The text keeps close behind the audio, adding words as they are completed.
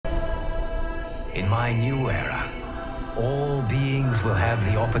In my new era, all beings will have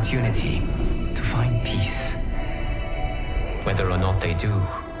the opportunity to find peace. Whether or not they do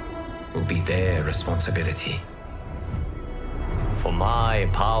will be their responsibility. For my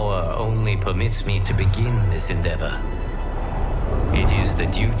power only permits me to begin this endeavor. It is the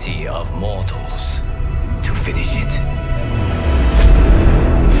duty of mortals to finish it.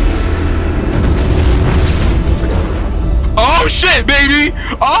 Oh shit, baby!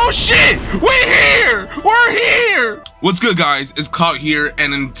 Oh shit! We're here! We're here! What's good, guys? It's Clout here,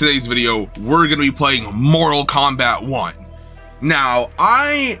 and in today's video, we're gonna be playing Mortal Kombat 1. Now,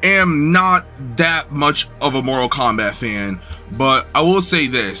 I am not that much of a Mortal Kombat fan, but I will say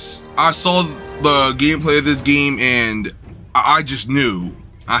this. I saw the gameplay of this game, and I just knew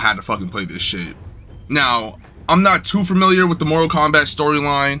I had to fucking play this shit. Now, I'm not too familiar with the Mortal Kombat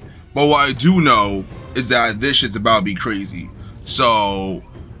storyline, but what I do know is that this shit's about to be crazy. So,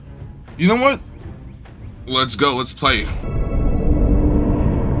 you know what? Let's go, let's play.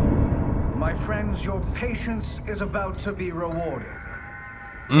 My friends, your patience is about to be rewarded.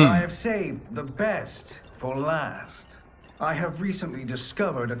 I have saved the best for last. I have recently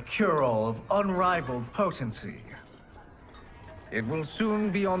discovered a cure-all of unrivaled potency. It will soon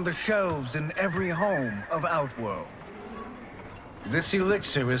be on the shelves in every home of Outworld. This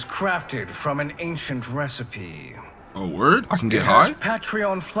elixir is crafted from an ancient recipe. Oh, word? I can get high?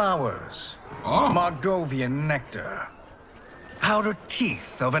 Patreon flowers, Margovian nectar, powdered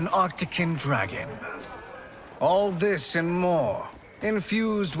teeth of an Arctican dragon. All this and more,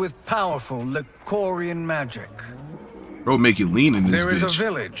 infused with powerful Licorian magic. Bro, make you lean in this There is bitch. a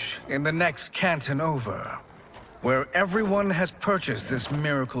village in the next canton over, where everyone has purchased this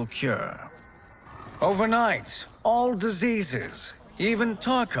miracle cure. Overnight, all diseases, even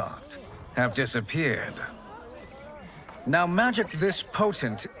Tarkat, have disappeared. Now, magic this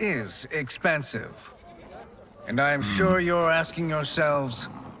potent is expensive. And I am sure you're asking yourselves,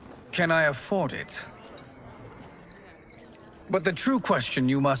 can I afford it? But the true question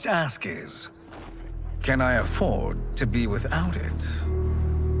you must ask is, can I afford to be without it?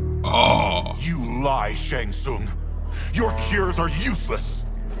 Oh. You lie, Shang Tsung. Your cures are useless.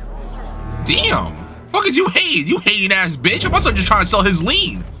 Damn. Fuck is you hating? You hating ass bitch. I'm also just trying to sell his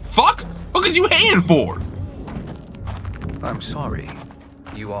lean. Fuck. Fuck is you hating for? I'm sorry.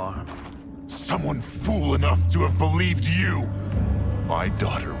 You are? Someone fool enough to have believed you. My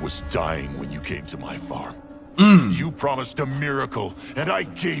daughter was dying when you came to my farm. You promised a miracle, and I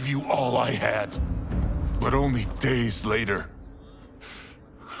gave you all I had. But only days later,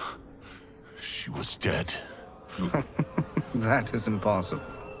 she was dead. That is impossible.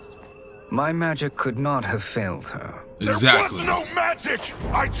 My magic could not have failed her. Exactly. There was no magic!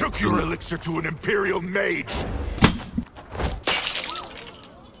 I took your elixir to an Imperial mage.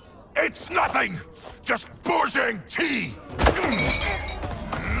 It's nothing! Just Bourgeois tea!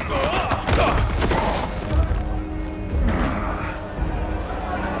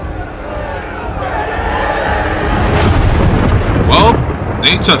 Well,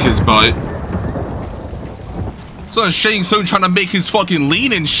 they took his butt. So Shang Tsung trying to make his fucking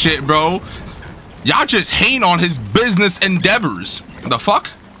lean and shit, bro. Y'all just hate on his business endeavors. The fuck?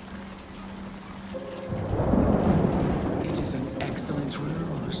 It is an excellent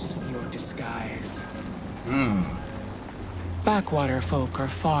ruse, your disguise. Backwater folk are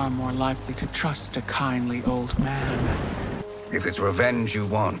far more likely to trust a kindly old man. If it's revenge you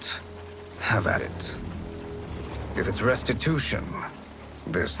want, have at it. If it's restitution,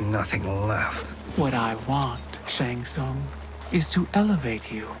 there's nothing left. What I want, Shang Tsung, is to elevate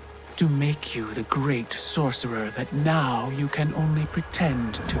you, to make you the great sorcerer that now you can only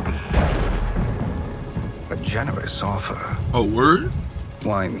pretend to be. A generous offer. Oh, word?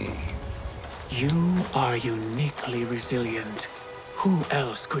 Why me? You are uniquely resilient. Who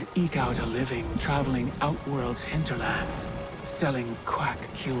else could eke out a living traveling Outworld's hinterlands, selling quack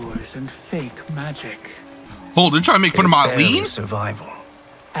cures and fake magic? Hold, they're trying to make fun of my lean? Survival.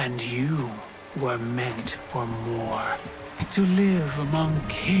 And you were meant for more. To live among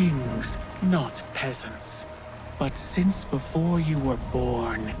kings, not peasants. But since before you were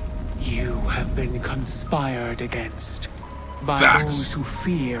born, you have been conspired against by those who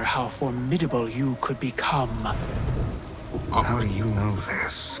fear how formidable you could become. How do you know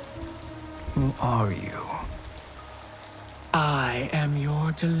this? Who are you? I am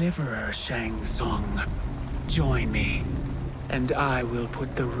your deliverer, Shang Tsung. Join me, and I will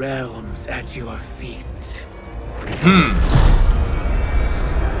put the realms at your feet.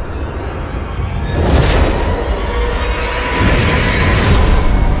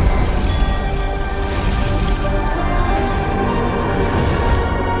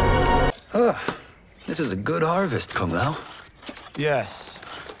 This is a good harvest, Kung Lao. Yes.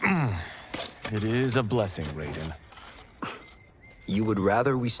 It is a blessing, Raiden. You would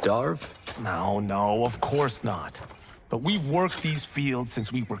rather we starve? No, of course not. But we've worked these fields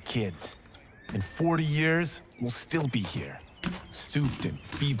since we were kids. In 40 years, we'll still be here. Stooped and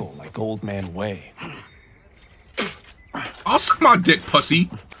feeble like Old Man Wei. I'll suck my dick, pussy.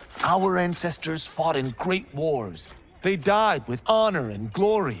 Our ancestors fought in great wars. They died with honor and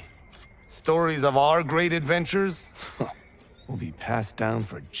glory. Stories of our great adventures will be passed down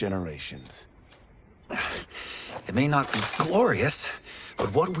for generations. It may not be glorious,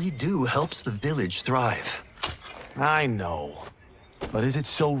 but what we do helps the village thrive. I know. But is it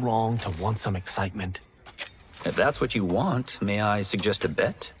so wrong to want some excitement? If that's what you want, may I suggest a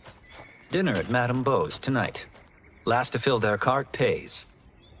bet? Dinner at Madame Beau's tonight. Last to fill their cart pays.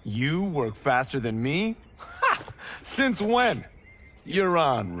 You work faster than me? Ha! Since when? You're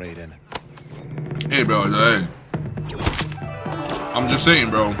on, Raiden. Hey, bro, hey. I'm just saying,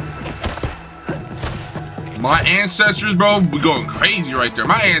 bro. My ancestors, bro, we going crazy right there.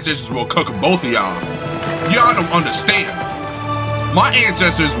 My ancestors will cook both of y'all. Y'all don't understand. My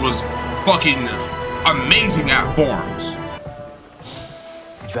ancestors was fucking amazing at forms.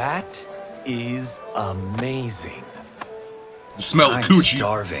 That is amazing. Smell I'm coochie.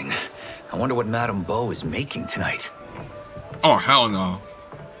 starving. I wonder what Madame Beau is making tonight. Oh, hell no.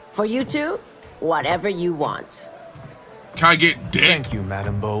 For you two, whatever you want. Can I get dick? Thank you,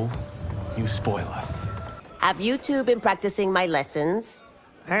 Madame Beau. You spoil us. Have you two been practicing my lessons?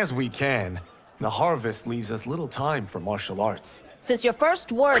 As we can. The harvest leaves us little time for martial arts. Since your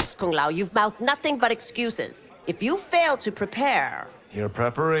first words, Kung Lao, you've mouthed nothing but excuses. If you fail to prepare... Your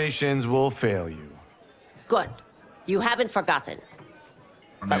preparations will fail you. Good. You haven't forgotten.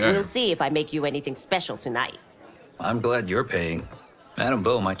 But we'll see if I make you anything special tonight. I'm glad you're paying. Madame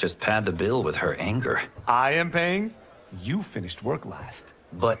Beau might just pad the bill with her anger. I am paying? You finished work last.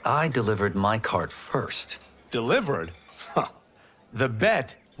 But I delivered my cart first. Delivered? Huh. The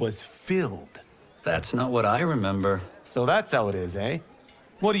bet was filled. That's not what I remember. So that's how it is, eh?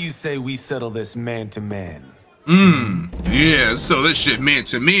 What do you say we settle this man to man? Yeah, so this shit man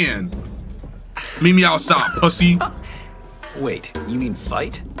to man. Meet me outside, pussy. Wait, you mean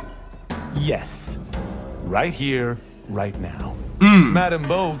fight? Yes. Right here, right now. Madame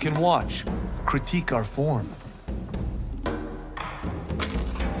Beau can watch. Critique our form.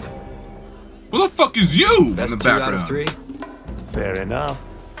 Who the fuck is you Best in the 2 out background? of 3? Fair enough.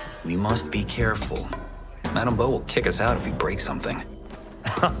 We must be careful. Madame Beau will kick us out if we break something.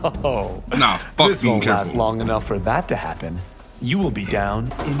 Oh. Nah, fuck This being won't last careful. long enough for that to happen. You will be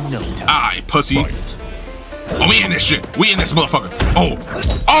down in no time. Aye, pussy. Oh, we in this shit. We in this motherfucker.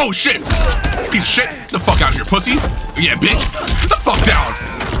 Oh, shit. Piece of shit. The fuck out here, pussy. Yeah, bitch. The fuck down.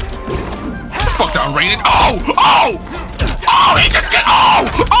 The fuck down, Raiden. Oh, he just get.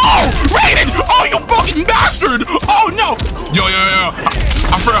 Raiden. Oh, you fucking bastard. Oh, no. Yo.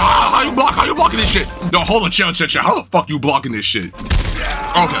 I forgot how you blocking this shit? No, hold on, chill. How the fuck you blocking this shit?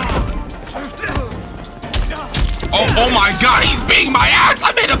 Okay. Oh my god, he's beating my ass!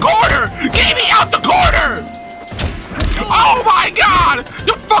 I'm in a corner! Get me out the corner! Oh my god!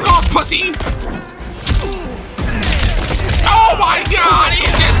 You fuck off, pussy! Oh my god, he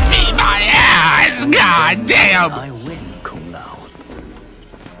just beat my ass! God damn! I win, Kung Lao.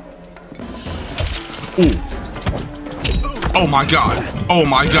 Ooh. Oh my god. Oh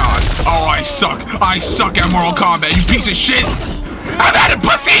I suck at Mortal Kombat, you piece of shit! I'm at it,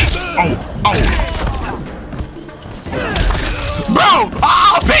 pussy! Oh. Bro,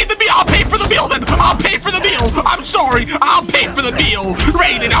 I'll pay the meal. I'll pay for the meal then. I'll pay for the meal. I'm sorry. I'll pay for the meal.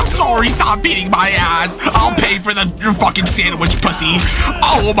 Raiden, I'm sorry. Stop beating my ass. I'll pay for the fucking sandwich, pussy.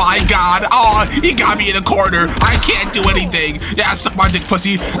 Oh my god. Oh, you got me in a corner. I can't do anything. Yeah, suck my dick,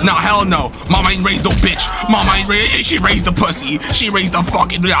 pussy. Nah, hell no. Mama ain't raised no bitch. Mama ain't raised. She raised the pussy. She raised the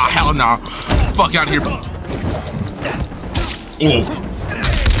fucking. Nah, hell no. Fuck out of here.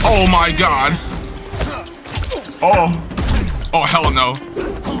 Oh my god. Oh, hell no.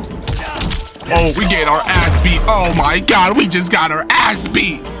 Oh, we get our ass beat. Oh my god, we just got our ass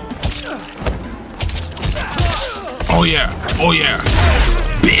beat. Oh yeah.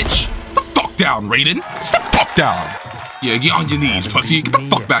 Bitch. Get the fuck down, Raiden. Sit the fuck down. Yeah, get on your knees, pussy. Get the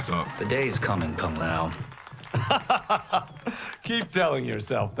fuck back up. The day's coming, Kung Lao. Keep telling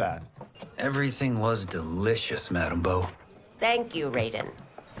yourself that. Everything was delicious, Madame Beau. Thank you, Raiden.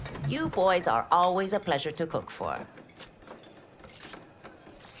 You boys are always a pleasure to cook for.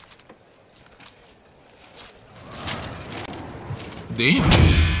 Damn.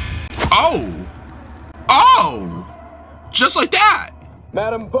 Oh! Just like that.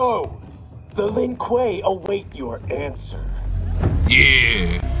 Madame Beau, The Lin Kuei await your answer.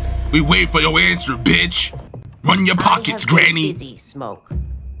 Yeah. We wait for your answer, bitch. Run your pockets, Granny. Busy, Smoke.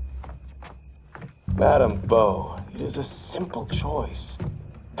 Madam Bo, it is a simple choice.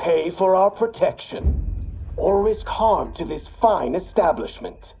 Pay for our protection, or risk harm to this fine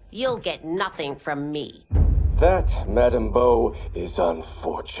establishment. You'll get nothing from me. That, Madam Bo, is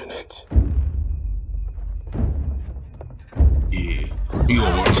unfortunate. Yeah. We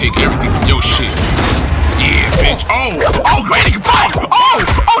gonna take everything from your shit. Yeah, bitch. Oh, Granny can fight.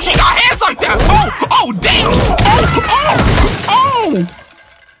 Oh, she got hands like that. Oh, damn. Oh.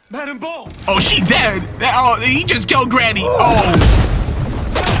 Madam Bo! Oh, she dead. Oh, he just killed Granny. Oh,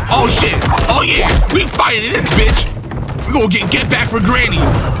 shit. Oh, yeah. We fighting this bitch. We gonna get back for Granny.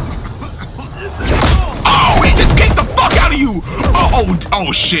 Oh, he just kicked the fuck out of you.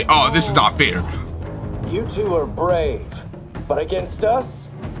 Oh, shit. Oh, this is not fair. You two are brave, but against us,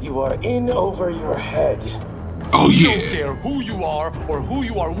 you are in over your head. Oh, yeah. I don't care who you are or who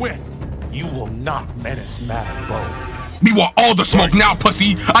you are with. You will not menace Madam Bo. We want all the smoke now,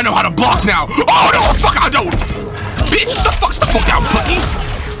 pussy. I know how to block now. Oh, no, fuck, I don't. Bitch, the fuck's the fuck out, pussy?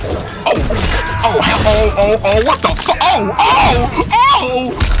 Oh, what the fuck?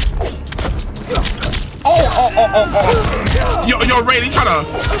 Yo, Ray, they tryna.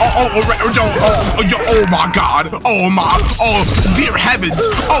 Oh my God. Oh, dear heavens.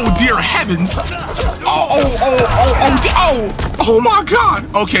 Oh, dear heavens. Oh my God.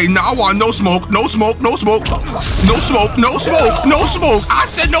 Okay, now I want no smoke. No smoke. I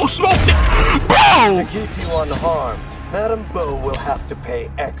said no smoke. Bro. To keep you unharmed, Madam Bo will have to pay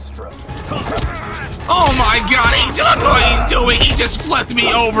extra. Oh my God, look what he's doing. He just flipped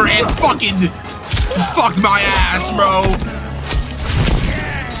me over and fucking fucked my ass, bro.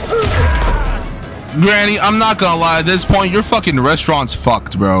 Granny, I'm not gonna lie, at this point, your fucking restaurant's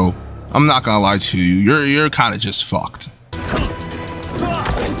fucked, bro. I'm not gonna lie to you. You're kind of just fucked.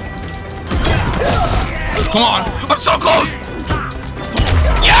 Come on, I'm so close.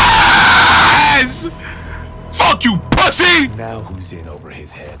 Yes! Fuck you, pussy! Now who's in over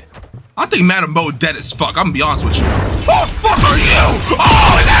his head? I think Madam Bo dead as fuck. I'm gonna be honest with you. What the fuck are you?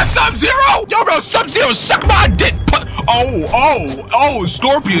 Oh, is that Sub-Zero? Yo, bro, Sub-Zero, suck my dick. Oh,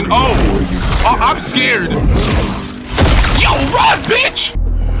 Scorpion. I'm scared. Yo, run, bitch.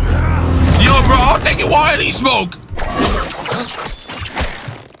 Yo, bro, I don't think you want any smoke.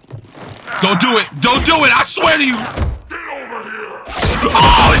 Don't do it. I swear to you.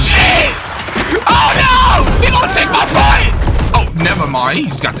 Oh, shit. Oh, no. He gonna take my fight. Oh, never mind.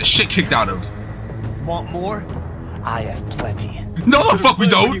 He's got the shit kicked out of. Want more? I have plenty. No, the fuck we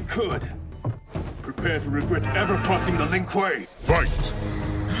don't. You could. Prepare to regret ever crossing the Lin Kuei. Fight!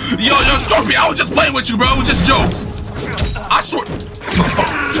 Yo, Scorpion, I was just playing with you, bro. It was just jokes. I swear.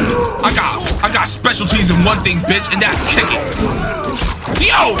 I got specialties in one thing, bitch, and that's kicking.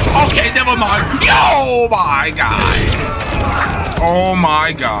 Yo, okay, never mind. Yo, my God. Oh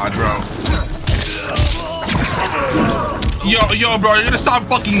my God, bro. Yo, bro, you're gonna stop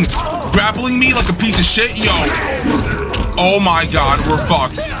fucking grappling me like a piece of shit? Yo. Oh my God, we're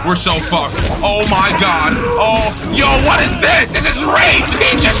fucked. We're so fucked. Oh my God. Oh, yo, what is this? This is rage.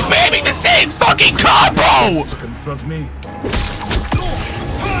 He's just spamming the same fucking combo. Confront me.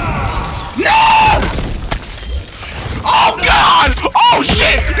 No! Oh God! Oh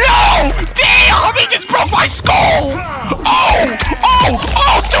shit! No! Damn! He just broke my skull! Oh!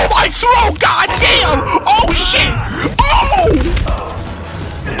 Through my throat! God damn! Oh shit! Oh!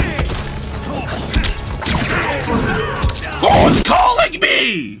 Who's calling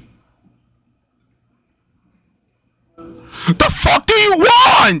me? The fuck do you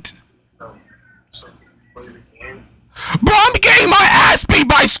want? Bro, I'm getting my ass beat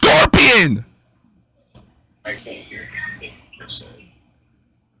by Scorpion! I can't hear you.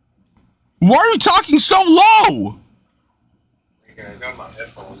 Why are you talking so low? I got my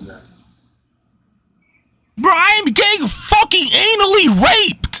headphones in. Bro, I am getting fucking anally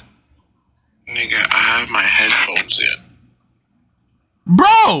raped! Nigga, I have my headphones in.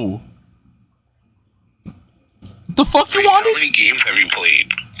 Bro! The fuck you wanted? How many games have you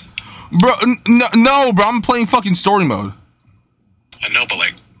played? Bro, no, bro, I'm playing fucking story mode. I know, but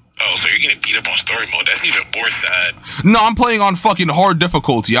like, oh, so you're getting beat up on story mode. That's even more sad. No, I'm playing on fucking hard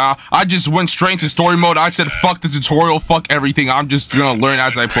difficulty. I just went straight to story mode. I said, fuck the tutorial, fuck everything. I'm just gonna learn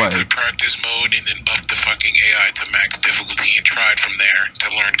as I play. To practice mode and then up the fucking AI to max difficulty and tried from there to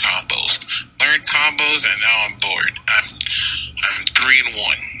learn combos. Learned combos and now I'm bored. I'm 3-1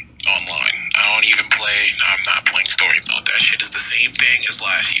 online. I don't even play. I'm not playing story mode. That shit is the same thing as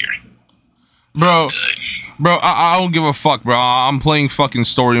last year. Bro, Bro, I don't give a fuck, bro. I'm playing fucking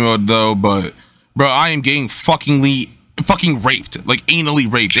story mode though, but bro, I am getting fucking raped, like anally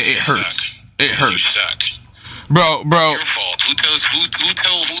raped. It hurts. It hurts. Bro. Your fault. Who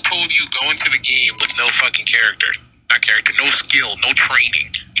told you go into the game with no fucking character? Not character, no skill, no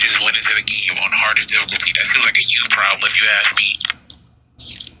training. You just went into the game on hardest difficulty. That seems like a you problem if you ask me.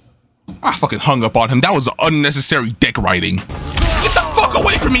 I fucking hung up on him. That was unnecessary dick riding. Get the fuck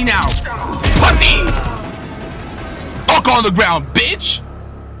away from me now, pussy! Fuck on the ground, bitch!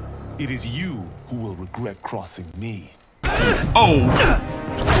 It is you who will regret crossing me. Oh.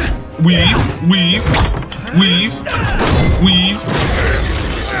 Weave.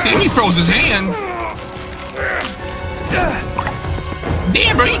 Damn, he froze his hands.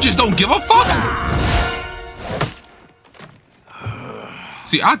 Damn, bro, you just don't give a fuck.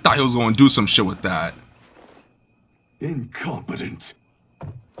 See, I thought he was going to do some shit with that. Incompetent.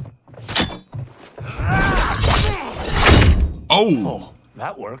 Oh,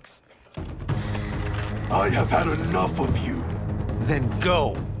 that works. I have had enough of you. Then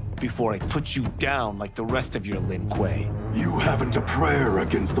go, before I put you down like the rest of your Lin Kuei. You haven't a prayer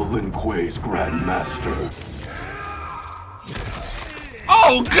against the Lin Kuei's Grand Master.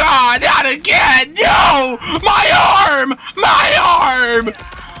 Oh God, not again! No! My arm!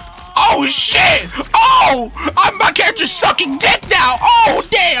 Oh shit! Oh! My character's sucking dick now! Oh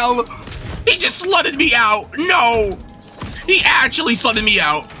damn! He just slutted me out! No! He actually slutted me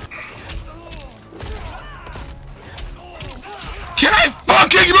out! Can I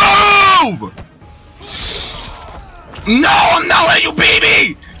fucking move? No, I'm not letting you beat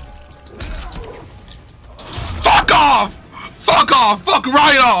me! Fuck off! Fuck off! Fuck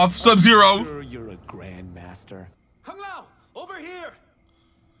right off, Sub-Zero! Sure you're a grandmaster. Kung Lao, over here!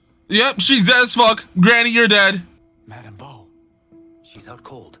 Yep, she's dead as fuck. Granny, you're dead. Madam Bo, she's out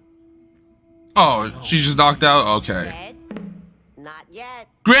cold. Oh, she's just knocked out? Okay. Dead? Not yet.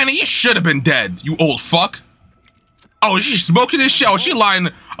 Granny, you should have been dead, you old fuck. Oh, she's smoking this shit. Oh, she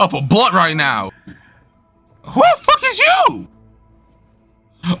lining up a blunt right now. Who the fuck is you?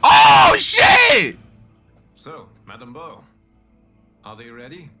 Oh, shit! So, Madam Bo, are they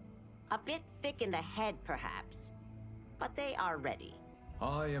ready? A bit thick in the head, perhaps. But they are ready.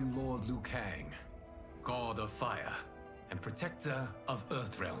 I am Lord Liu Kang, God of Fire, and Protector of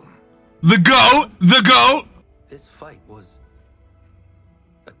Earthrealm. The goat! The goat! This fight was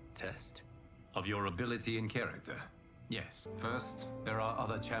a test Of your ability and character. Yes. First, there are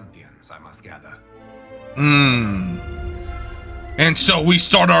other champions I must gather. And so we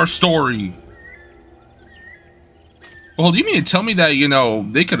start our story. Well, do you mean to tell me that, you know,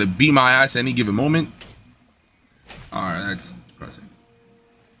 they could have beat my ass at any given moment? Alright, that's depressing.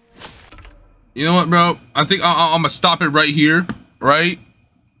 You know what, bro? I think I'm gonna stop it right here, right?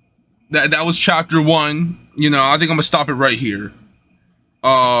 That was chapter 1. You know, I think I'm gonna stop it right here.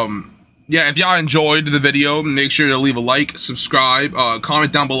 Yeah, if y'all enjoyed the video, make sure to leave a like, subscribe,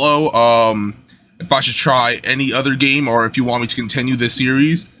 comment down below if I should try any other game or if you want me to continue this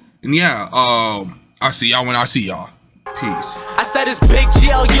series. And yeah, I'll see y'all when I see y'all. Peace. I said it's big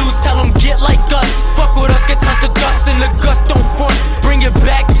GLU, tell them get like us. Fuck with us, get turned to dust, and the gust don't front.